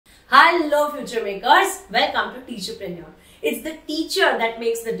Hello future makers, welcome to TeacherPreneur. It's the teacher that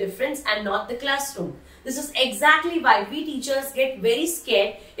makes the difference and not the classroom. This is exactly why we teachers get very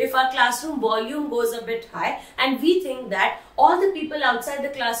scared if our classroom volume goes a bit high and we think that all the people outside the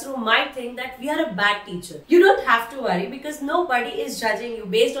classroom might think that we are a bad teacher. You don't have to worry because nobody is judging you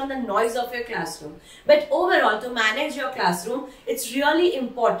based on the noise of your classroom. But overall, to manage your classroom, it's really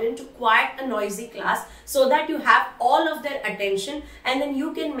important to quiet a noisy class so that you have all of their attention and then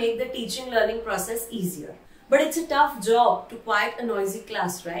you can make the teaching learning process easier. But it's a tough job to quiet a noisy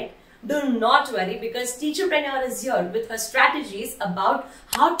class, right? Do not worry because TeacherPreneur is here with her strategies about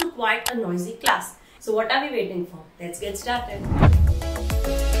how to quiet a noisy class. So what are we waiting for? Let's get started.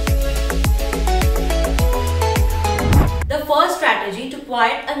 The first strategy to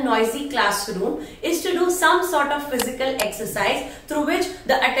quiet a noisy classroom is to do some sort of physical exercise through which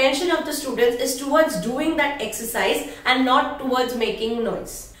the attention of the students is towards doing that exercise and not towards making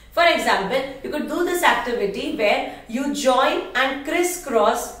noise. For example, you could do this activity where you join and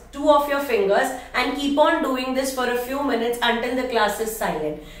crisscross two of your fingers and keep on doing this for a few minutes until the class is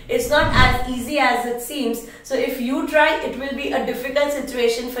silent. It's not as easy as it seems. So if you try, it will be a difficult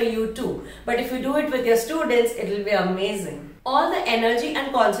situation for you too. But if you do it with your students, it will be amazing. All the energy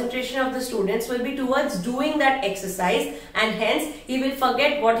and concentration of the students will be towards doing that exercise and hence he will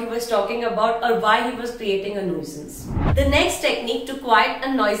forget what he was talking about or why he was creating a nuisance. The next technique to quiet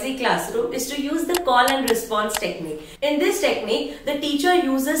a noisy classroom is to use the call and response technique. In this technique, the teacher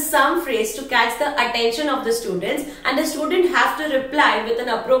uses some phrase to catch the attention of the students and the student have to reply with an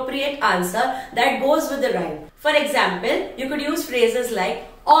appropriate answer that goes with the rhyme. For example, you could use phrases like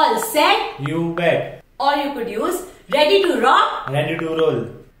all set, you bet, or you could use ready to rock, ready to roll,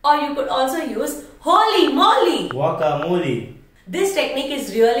 or you could also use holy moly, guacamole. This technique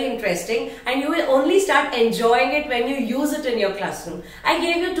is really interesting and you will only start enjoying it when you use it in your classroom. I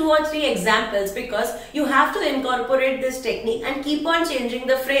gave you 2 or 3 examples because you have to incorporate this technique and keep on changing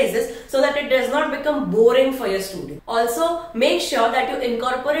the phrases so that it does not become boring for your student. Also, make sure that you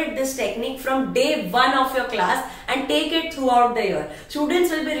incorporate this technique from day 1 of your class and take it throughout the year.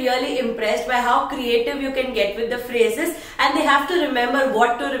 Students will be really impressed by how creative you can get with the phrases and they have to remember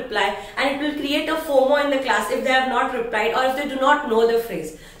what to reply and it will create a FOMO in the class if they have not replied or if they do not know the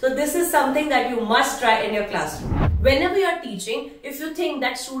phrase. So this is something that you must try in your classroom. Whenever you are teaching, if you think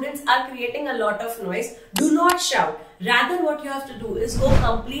that students are creating a lot of noise, do not shout. Rather, what you have to do is go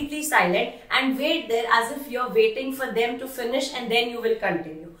completely silent and wait there as if you're waiting for them to finish and then you will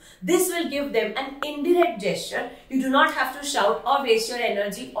continue. This will give them an indirect gesture. You do not have to shout or waste your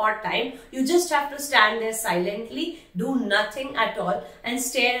energy or time. You just have to stand there silently, do nothing at all and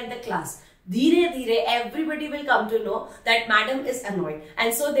stare at the class. Dheere dheere, everybody will come to know that madam is annoyed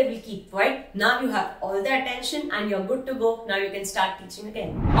and so they will keep quiet. Now you have all the attention and you're good to go. Now you can start teaching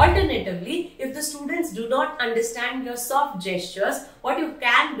again. Alternatively, if the students do not understand your soft gestures, what you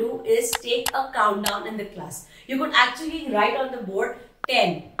can do is take a countdown in the class. You could actually write on the board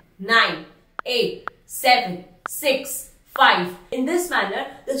 10, 9, 8, 7, 6, 5. In this manner,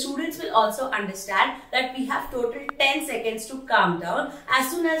 the students will also understand that we have total 10 seconds to calm down.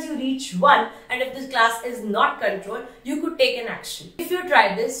 As soon as you reach 1 and if this class is not controlled, you could take an action. If you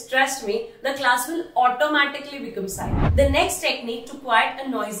try this, trust me, the class will automatically become silent. The next technique to quiet a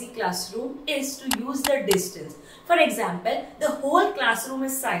noisy classroom is to use the distance. For example, the whole classroom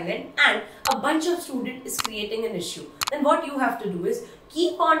is silent and a bunch of students is creating an issue. Then what you have to do is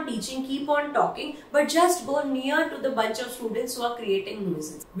keep on teaching, keep on talking, but just go near to the bunch of students who are creating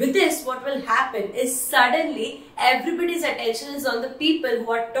nuisance. With this, what will happen is suddenly everybody's attention is on the people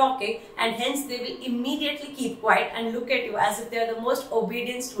who are talking and hence they will immediately keep quiet and look at you as if they are the most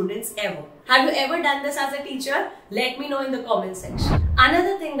obedient students ever. Have you ever done this as a teacher? Let me know in the comment section.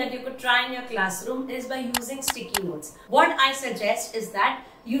 Another thing that you could try in your classroom is by using sticky notes. What I suggest is that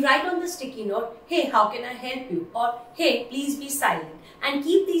you write on the sticky note, hey, how can I help you? Or hey, please be silent. And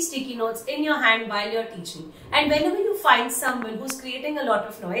keep these sticky notes in your hand while you're teaching. And whenever you find someone who's creating a lot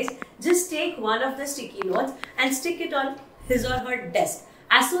of noise, just take one of the sticky notes and stick it on his or her desk.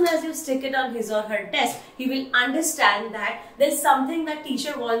 As soon as you stick it on his or her desk, he will understand that there's something that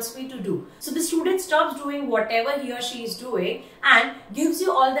teacher wants me to do. So the student stops doing whatever he or she is doing and gives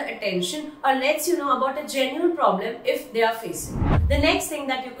you all the attention or lets you know about a genuine problem if they are facing. The next thing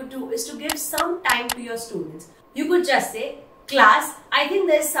that you could do is to give some time to your students. You could just say, Class, I think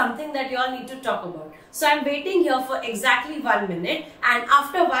there's something that you all need to talk about. So I'm waiting here for exactly 1 minute, and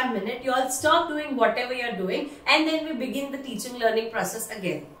after 1 minute you all stop doing whatever you're doing, and then we begin the teaching learning process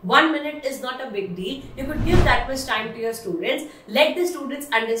again. 1 minute is not a big deal. You could give that much time to your students. Let the students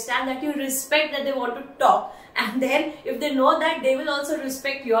understand that you respect that they want to talk, and then if they know that, they will also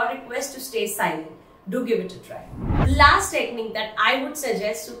respect your request to stay silent. Do give it a try. The last technique that I would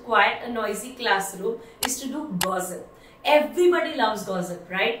suggest to quiet a noisy classroom is to do gossip. Everybody loves gossip,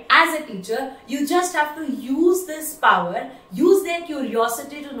 right? As a teacher, you just have to use this power, use their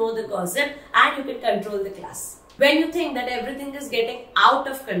curiosity to know the gossip, and you can control the class. When you think that everything is getting out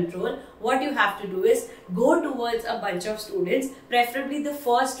of control, what you have to do is go towards a bunch of students, preferably the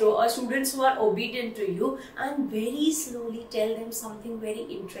first row or students who are obedient to you, and very slowly tell them something very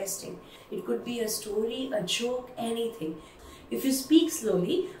interesting. It could be a story, a joke, anything. If you speak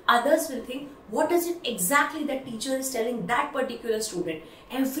slowly, others will think, what is it exactly that teacher is telling that particular student?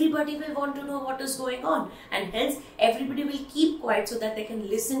 Everybody will want to know what is going on, and hence everybody will keep quiet so that they can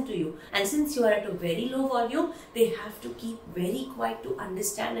listen to you. And since you are at a very low volume, they have to keep very quiet to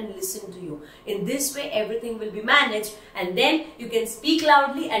understand and listen to you. In this way, everything will be managed, and then you can speak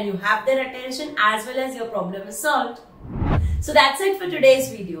loudly and you have their attention as well as your problem is solved. So that's it for today's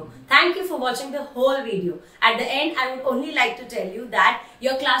video. Thank you for watching the whole video. At the end, I would only like to tell you that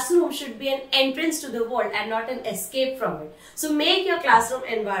your classroom should be an entrance to the world and not an escape from it. So make your classroom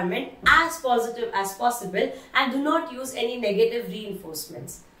environment as positive as possible and do not use any negative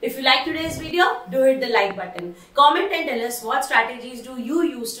reinforcements. If you like today's video, do hit the like button. Comment and tell us what strategies do you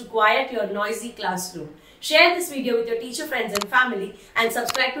use to quiet your noisy classroom. Share this video with your teacher friends and family, and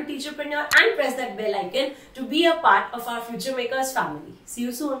subscribe to TeacherPreneur and press that bell icon to be a part of our Future Makers family. See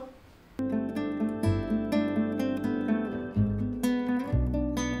you soon.